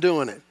 God isn't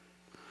doing it.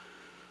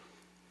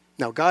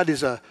 Now, God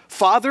is a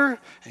father,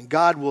 and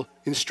God will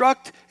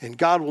instruct, and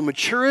God will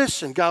mature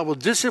us, and God will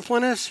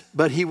discipline us,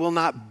 but he will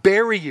not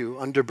bury you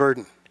under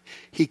burden.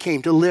 He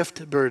came to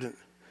lift burden.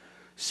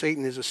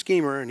 Satan is a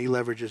schemer, and he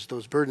leverages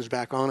those burdens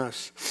back on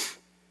us.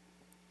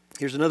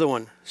 Here's another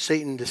one.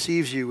 Satan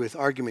deceives you with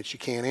arguments you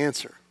can't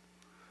answer.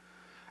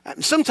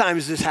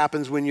 Sometimes this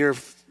happens when you're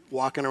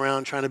walking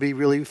around trying to be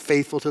really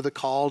faithful to the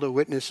call to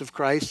witness of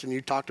Christ, and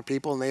you talk to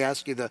people, and they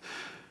ask you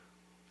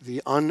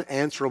the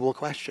unanswerable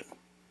question.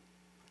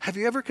 Have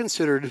you ever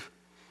considered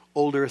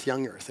old earth,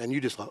 young earth? And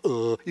you just,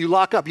 you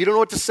lock up. You don't know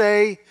what to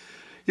say.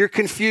 You're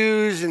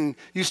confused, and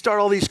you start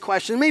all these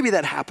questions. Maybe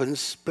that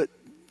happens, but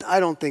I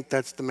don't think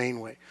that's the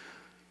main way.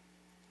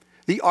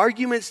 The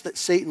arguments that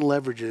Satan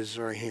leverages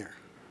are here.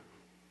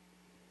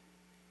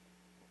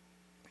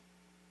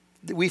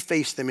 We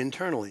face them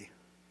internally.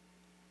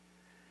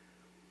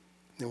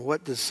 And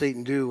what does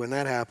Satan do when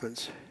that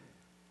happens?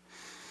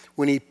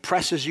 When he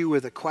presses you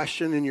with a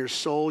question in your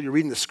soul, you're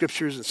reading the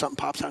scriptures and something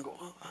pops out and go,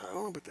 oh, I don't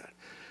know about that.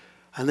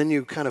 And then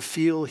you kind of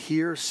feel,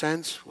 hear,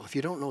 sense, well, if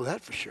you don't know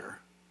that for sure,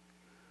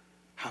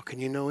 how can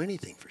you know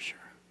anything for sure?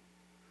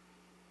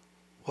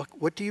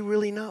 What do you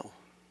really know?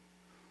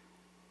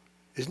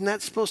 Isn't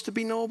that supposed to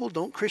be knowable?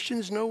 Don't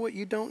Christians know what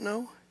you don't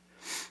know?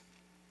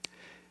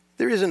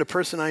 There isn't a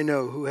person I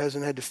know who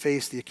hasn't had to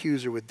face the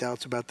accuser with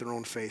doubts about their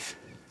own faith.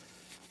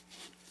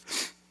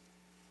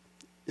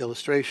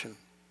 Illustration.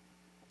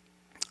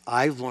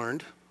 I've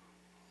learned,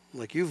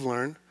 like you've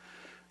learned,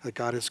 that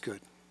God is good.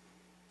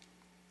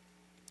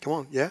 Come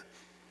on, yeah?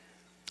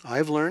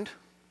 I've learned,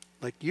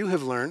 like you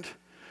have learned,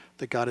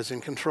 that God is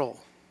in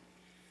control.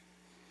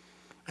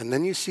 And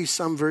then you see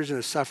some version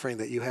of suffering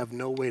that you have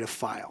no way to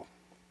file.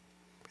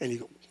 And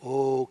you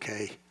go,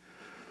 okay,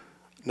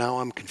 now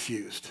I'm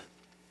confused.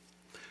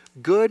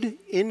 Good,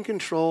 in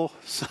control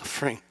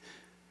suffering.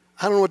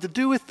 I don't know what to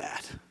do with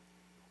that.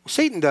 Well,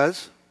 Satan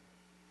does.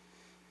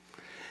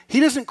 He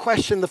doesn't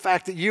question the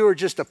fact that you are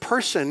just a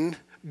person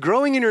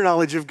growing in your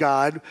knowledge of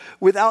God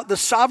without the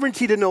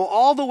sovereignty to know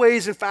all the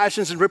ways and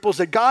fashions and ripples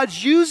that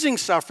God's using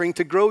suffering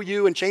to grow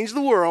you and change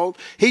the world.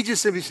 He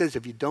just simply says,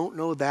 if you don't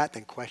know that,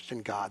 then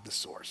question God, the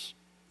source.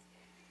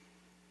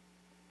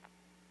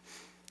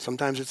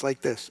 Sometimes it's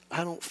like this.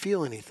 I don't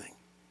feel anything.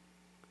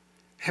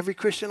 Every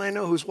Christian I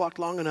know who's walked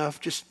long enough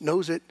just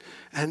knows it.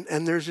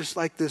 And there's just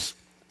like this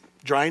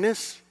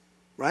dryness,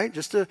 right?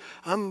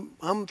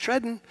 I'm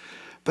treading.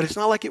 But it's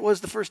not like it was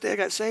the first day I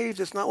got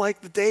saved. It's not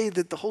like the day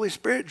that the Holy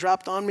Spirit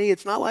dropped on me.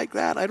 It's not like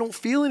that. I don't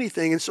feel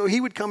anything. And so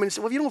he would come in and say,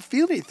 well, if you don't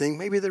feel anything,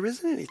 maybe there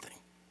isn't anything.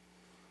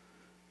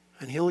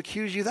 And he'll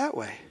accuse you that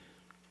way.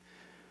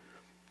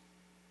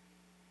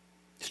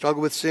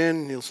 Struggle with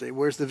sin, he'll say,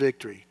 where's the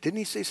victory? Didn't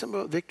he say something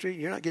about victory?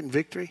 You're not getting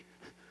victory?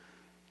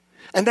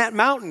 And that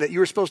mountain that you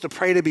were supposed to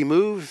pray to be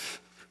moved,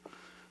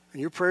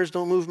 and your prayers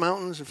don't move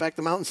mountains. In fact,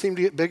 the mountains seem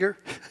to get bigger.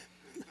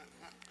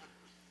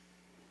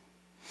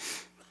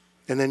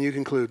 And then you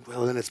conclude,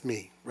 well, then it's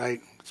me,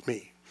 right? It's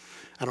me.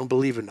 I don't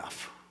believe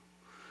enough.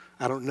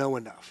 I don't know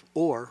enough.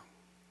 Or,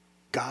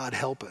 God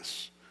help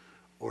us.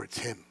 Or it's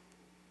him.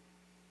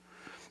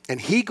 And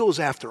he goes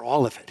after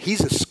all of it.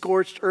 He's a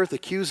scorched earth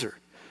accuser.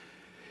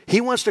 He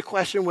wants to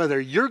question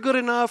whether you're good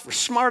enough or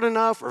smart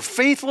enough or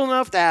faithful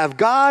enough to have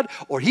God,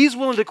 or he's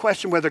willing to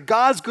question whether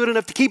God's good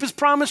enough to keep his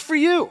promise for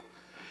you.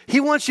 He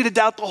wants you to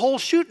doubt the whole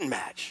shooting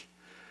match.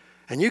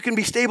 And you can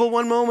be stable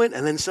one moment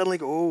and then suddenly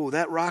go, oh,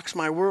 that rocks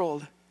my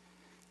world.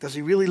 Does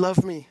he really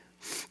love me?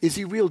 Is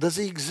he real? Does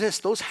he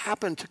exist? Those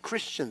happen to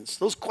Christians.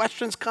 Those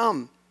questions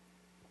come.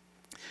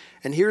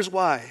 And here's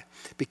why.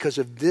 Because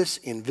of this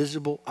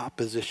invisible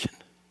opposition.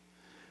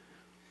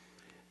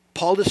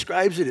 Paul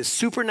describes it as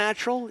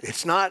supernatural.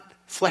 It's not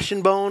flesh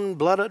and bone,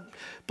 blood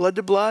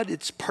to blood.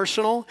 It's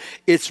personal.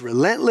 It's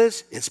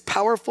relentless. It's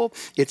powerful.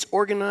 It's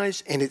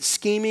organized. And it's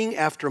scheming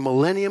after a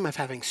millennium of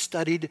having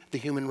studied the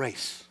human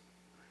race.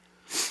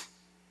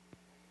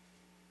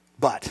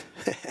 But,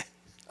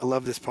 I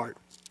love this part.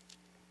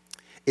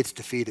 It's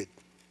defeated.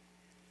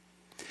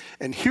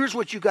 And here's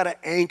what you got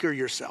to anchor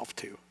yourself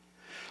to.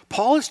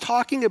 Paul is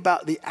talking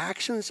about the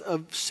actions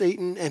of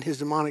Satan and his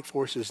demonic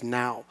forces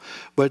now,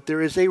 but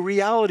there is a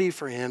reality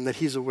for him that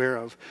he's aware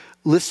of.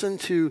 Listen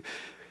to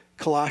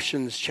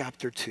Colossians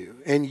chapter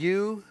 2. And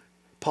you,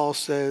 Paul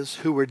says,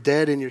 who were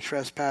dead in your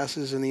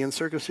trespasses and the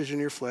uncircumcision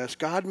of your flesh,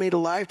 God made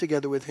alive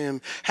together with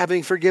him,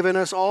 having forgiven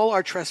us all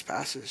our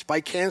trespasses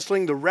by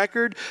canceling the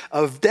record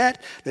of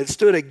debt that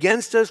stood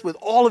against us with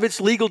all of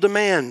its legal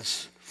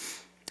demands.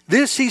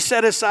 This he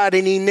set aside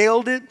and he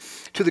nailed it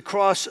to the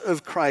cross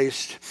of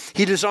Christ.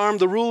 He disarmed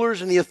the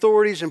rulers and the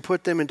authorities and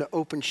put them into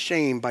open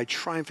shame by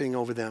triumphing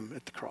over them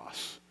at the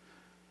cross.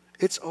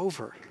 It's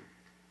over.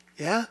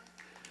 Yeah?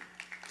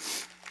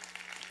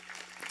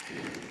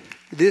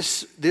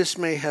 This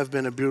may have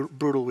been a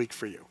brutal week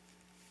for you.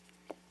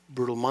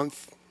 Brutal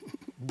month,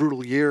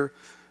 brutal year,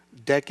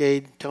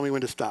 decade. Tell me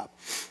when to stop.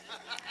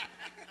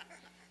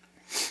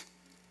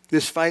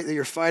 This fight that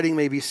you're fighting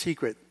may be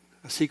secret,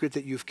 a secret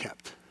that you've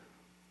kept.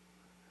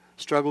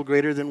 Struggle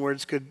greater than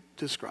words could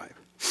describe.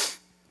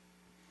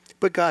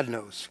 But God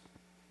knows.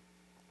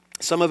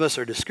 Some of us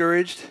are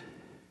discouraged.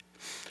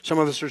 Some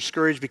of us are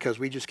discouraged because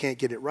we just can't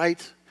get it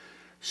right.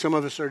 Some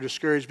of us are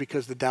discouraged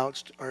because the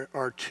doubts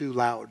are too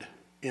loud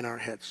in our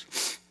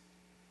heads.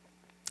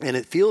 And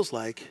it feels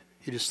like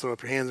you just throw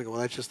up your hands and go, well,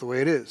 that's just the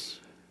way it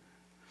is.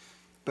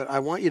 But I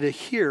want you to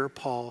hear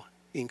Paul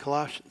in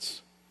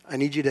Colossians. I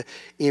need you to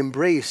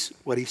embrace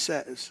what he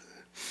says.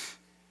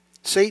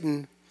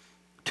 Satan,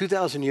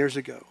 2,000 years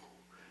ago,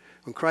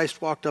 when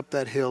Christ walked up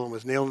that hill and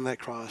was nailed on that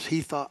cross, he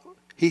thought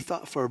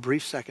for a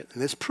brief second,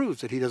 and this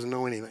proves that he doesn't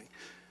know anything.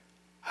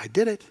 I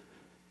did it.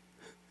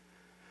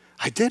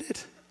 I did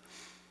it.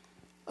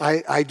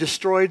 I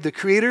destroyed the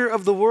creator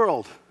of the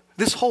world.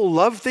 This whole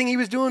love thing he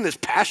was doing, this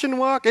passion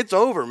walk, it's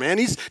over, man.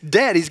 He's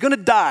dead. He's going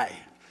to die.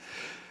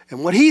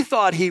 And what he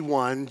thought he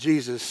won,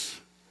 Jesus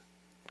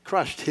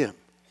crushed him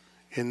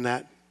in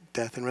that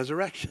death and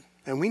resurrection.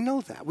 And we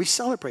know that. We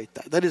celebrate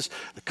that. That is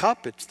the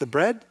cup. It's the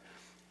bread.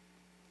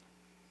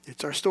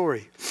 It's our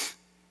story.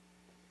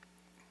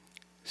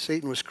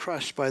 Satan was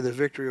crushed by the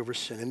victory over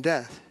sin and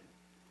death.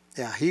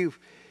 Yeah,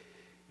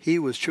 he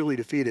was truly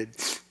defeated.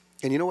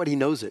 And you know what? He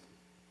knows it.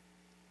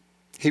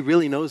 He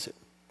really knows it.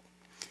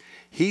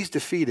 He's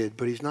defeated,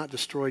 but he's not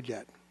destroyed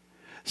yet.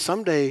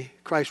 someday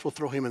Christ will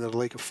throw him into the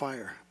lake of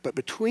fire. But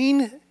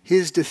between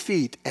his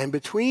defeat and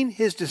between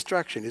his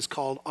destruction is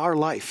called our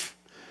life.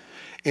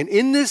 And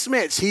in this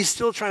midst, he's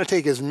still trying to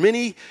take as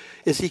many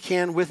as he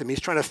can with him. He's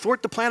trying to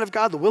thwart the plan of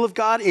God, the will of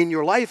God in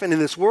your life and in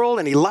this world.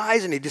 And he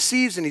lies and he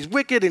deceives and he's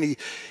wicked and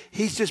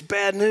he's just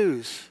bad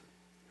news.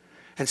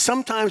 And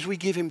sometimes we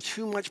give him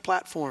too much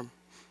platform.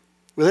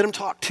 We let him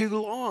talk too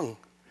long.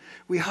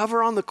 We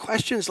hover on the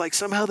questions like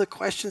somehow the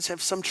questions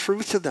have some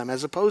truth to them,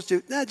 as opposed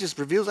to, that just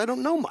reveals I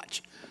don't know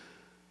much.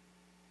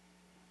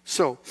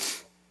 So,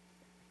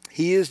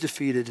 he is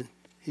defeated.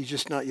 He's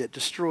just not yet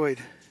destroyed.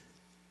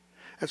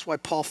 That's why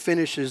Paul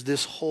finishes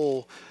this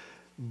whole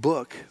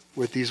book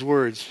with these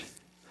words.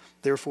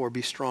 Therefore,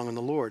 be strong in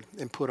the Lord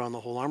and put on the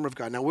whole armor of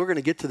God. Now, we're going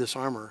to get to this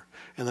armor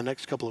in the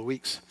next couple of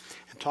weeks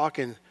and talk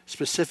in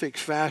specific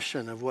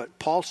fashion of what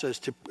Paul says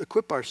to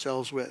equip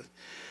ourselves with.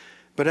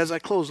 But as I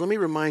close, let me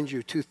remind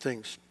you two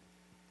things.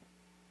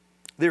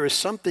 There is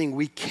something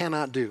we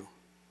cannot do,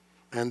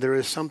 and there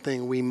is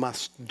something we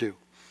must do.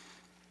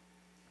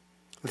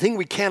 The thing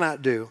we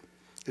cannot do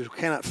is we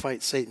cannot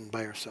fight Satan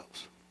by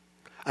ourselves.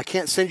 I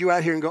can't send you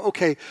out here and go,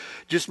 okay,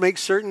 just make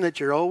certain that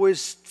you're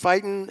always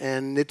fighting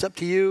and it's up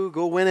to you.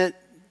 Go win it.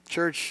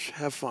 Church,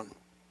 have fun.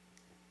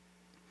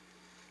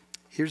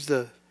 Here's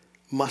the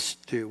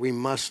must do. We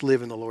must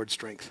live in the Lord's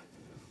strength.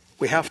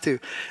 We have to.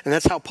 And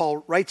that's how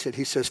Paul writes it.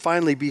 He says,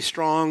 finally, be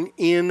strong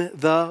in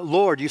the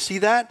Lord. You see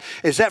that?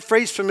 Is that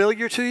phrase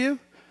familiar to you?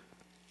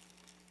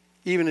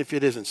 Even if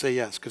it isn't, say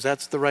yes, because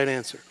that's the right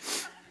answer.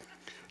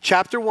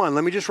 Chapter 1,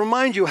 let me just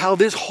remind you how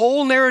this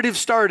whole narrative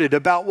started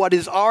about what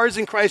is ours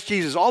in Christ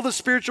Jesus, all the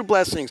spiritual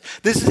blessings.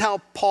 This is how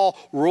Paul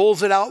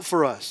rolls it out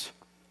for us.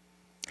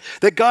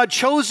 That God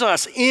chose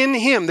us in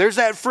him, there's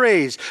that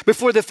phrase,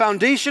 before the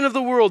foundation of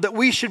the world, that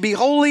we should be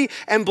holy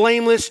and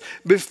blameless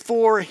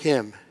before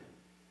him.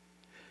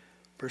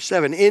 Verse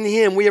 7, in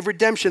him we have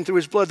redemption through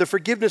his blood, the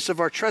forgiveness of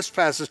our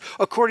trespasses,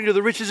 according to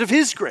the riches of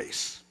his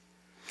grace.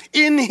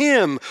 In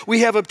him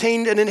we have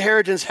obtained an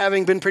inheritance,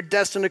 having been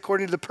predestined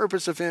according to the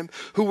purpose of him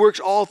who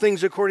works all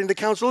things according to the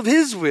counsel of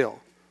his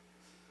will,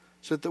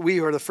 so that we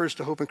who are the first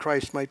to hope in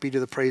Christ might be to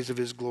the praise of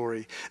his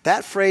glory.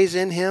 That phrase,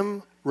 in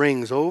him,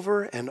 rings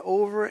over and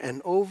over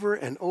and over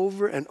and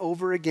over and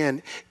over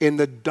again in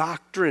the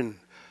doctrine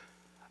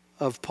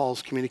of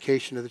Paul's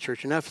communication to the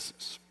church in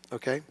Ephesus,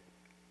 okay?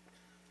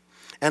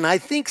 And I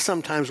think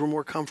sometimes we're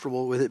more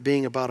comfortable with it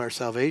being about our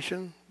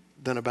salvation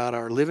than about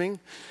our living.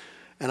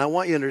 And I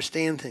want you to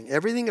understand things.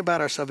 Everything about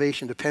our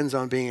salvation depends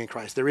on being in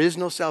Christ. There is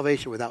no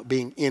salvation without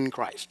being in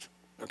Christ.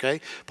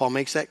 Okay? Paul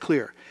makes that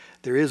clear.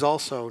 There is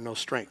also no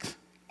strength.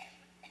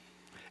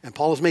 And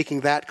Paul is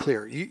making that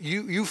clear.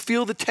 You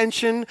feel the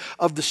tension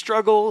of the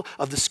struggle,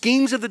 of the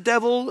schemes of the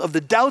devil, of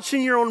the doubts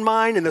in your own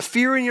mind and the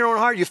fear in your own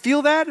heart. You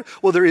feel that?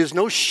 Well, there is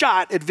no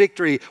shot at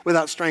victory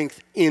without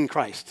strength in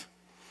Christ.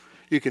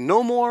 You can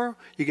know more.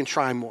 You can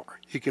try more.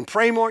 You can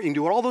pray more. You can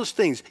do all those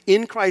things.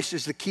 In Christ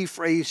is the key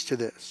phrase to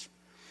this.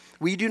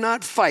 We do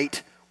not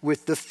fight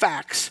with the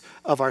facts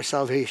of our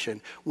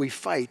salvation. We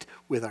fight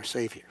with our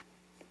Savior.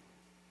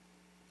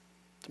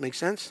 Does that make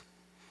sense?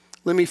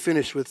 Let me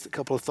finish with a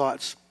couple of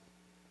thoughts.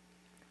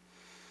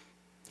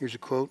 Here's a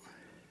quote.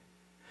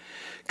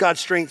 God's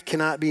strength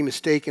cannot be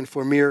mistaken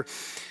for mere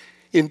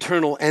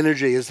internal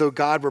energy, as though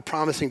God were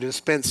promising to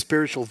dispense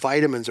spiritual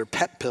vitamins or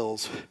pep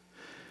pills.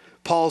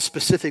 Paul's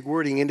specific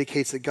wording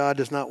indicates that God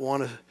does not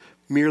want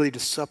merely to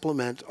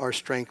supplement our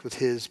strength with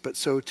his, but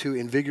so to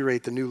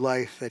invigorate the new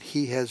life that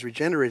he has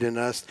regenerated in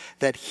us,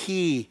 that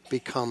he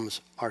becomes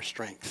our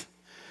strength.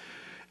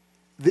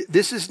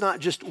 This is not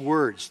just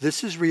words.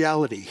 This is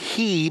reality.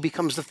 He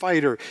becomes the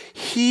fighter.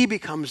 He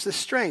becomes the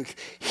strength.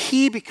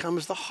 He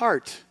becomes the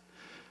heart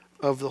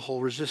of the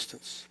whole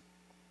resistance.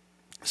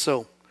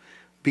 So,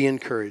 be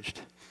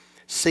encouraged.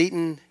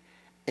 Satan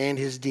and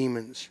his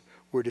demons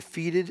were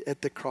defeated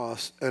at the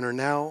cross and are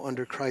now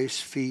under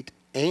Christ's feet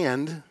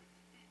and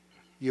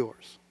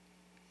yours.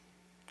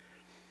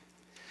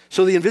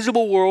 So the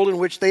invisible world in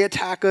which they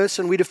attack us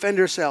and we defend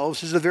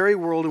ourselves is the very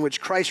world in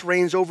which Christ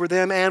reigns over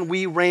them and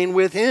we reign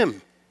with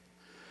him.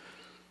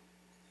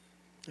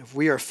 If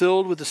we are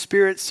filled with the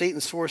Spirit,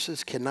 Satan's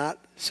forces cannot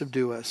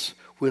subdue us.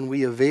 When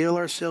we avail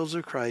ourselves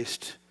of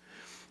Christ,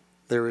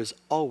 there is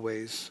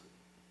always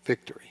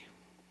victory.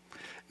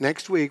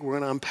 Next week, we're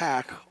going to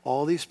unpack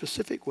all these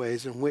specific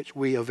ways in which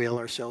we avail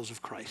ourselves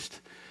of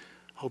Christ.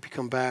 Hope you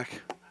come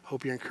back.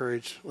 Hope you're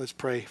encouraged. Let's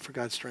pray for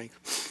God's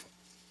strength.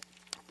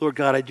 Lord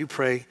God, I do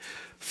pray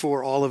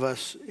for all of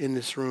us in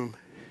this room.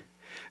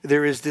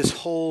 There is this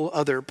whole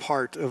other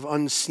part of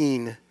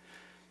unseen.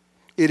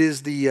 It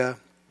is the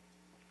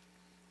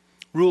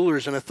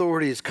rulers and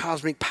authorities,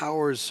 cosmic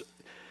powers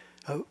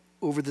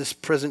over this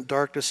present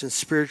darkness and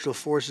spiritual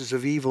forces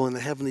of evil in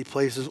the heavenly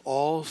places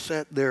all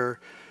set their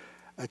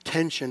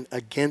attention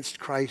against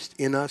Christ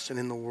in us and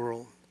in the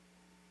world.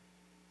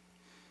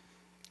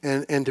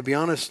 And to be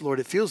honest, Lord,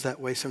 it feels that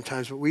way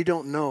sometimes, but we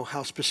don't know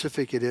how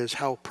specific it is,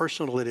 how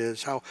personal it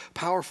is, how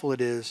powerful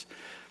it is,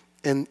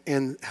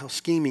 and how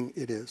scheming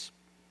it is.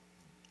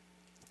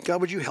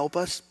 God, would you help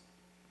us?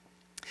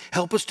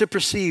 Help us to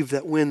perceive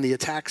that when the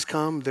attacks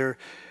come, they're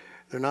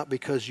not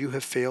because you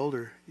have failed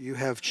or you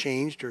have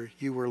changed or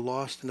you were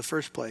lost in the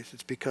first place.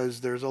 It's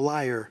because there's a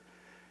liar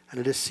and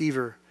a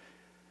deceiver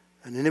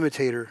and an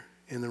imitator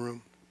in the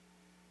room.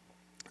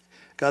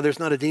 God, there's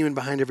not a demon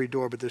behind every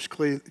door, but there's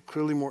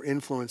clearly more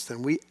influence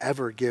than we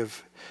ever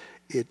give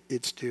it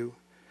its due.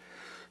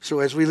 So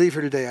as we leave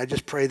here today, I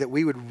just pray that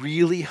we would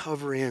really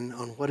hover in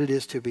on what it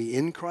is to be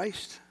in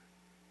Christ.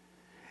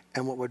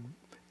 And what would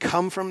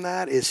come from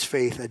that is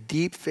faith, a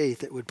deep faith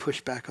that would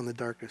push back on the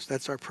darkness.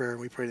 That's our prayer, and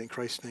we pray it in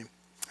Christ's name.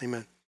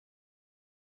 Amen.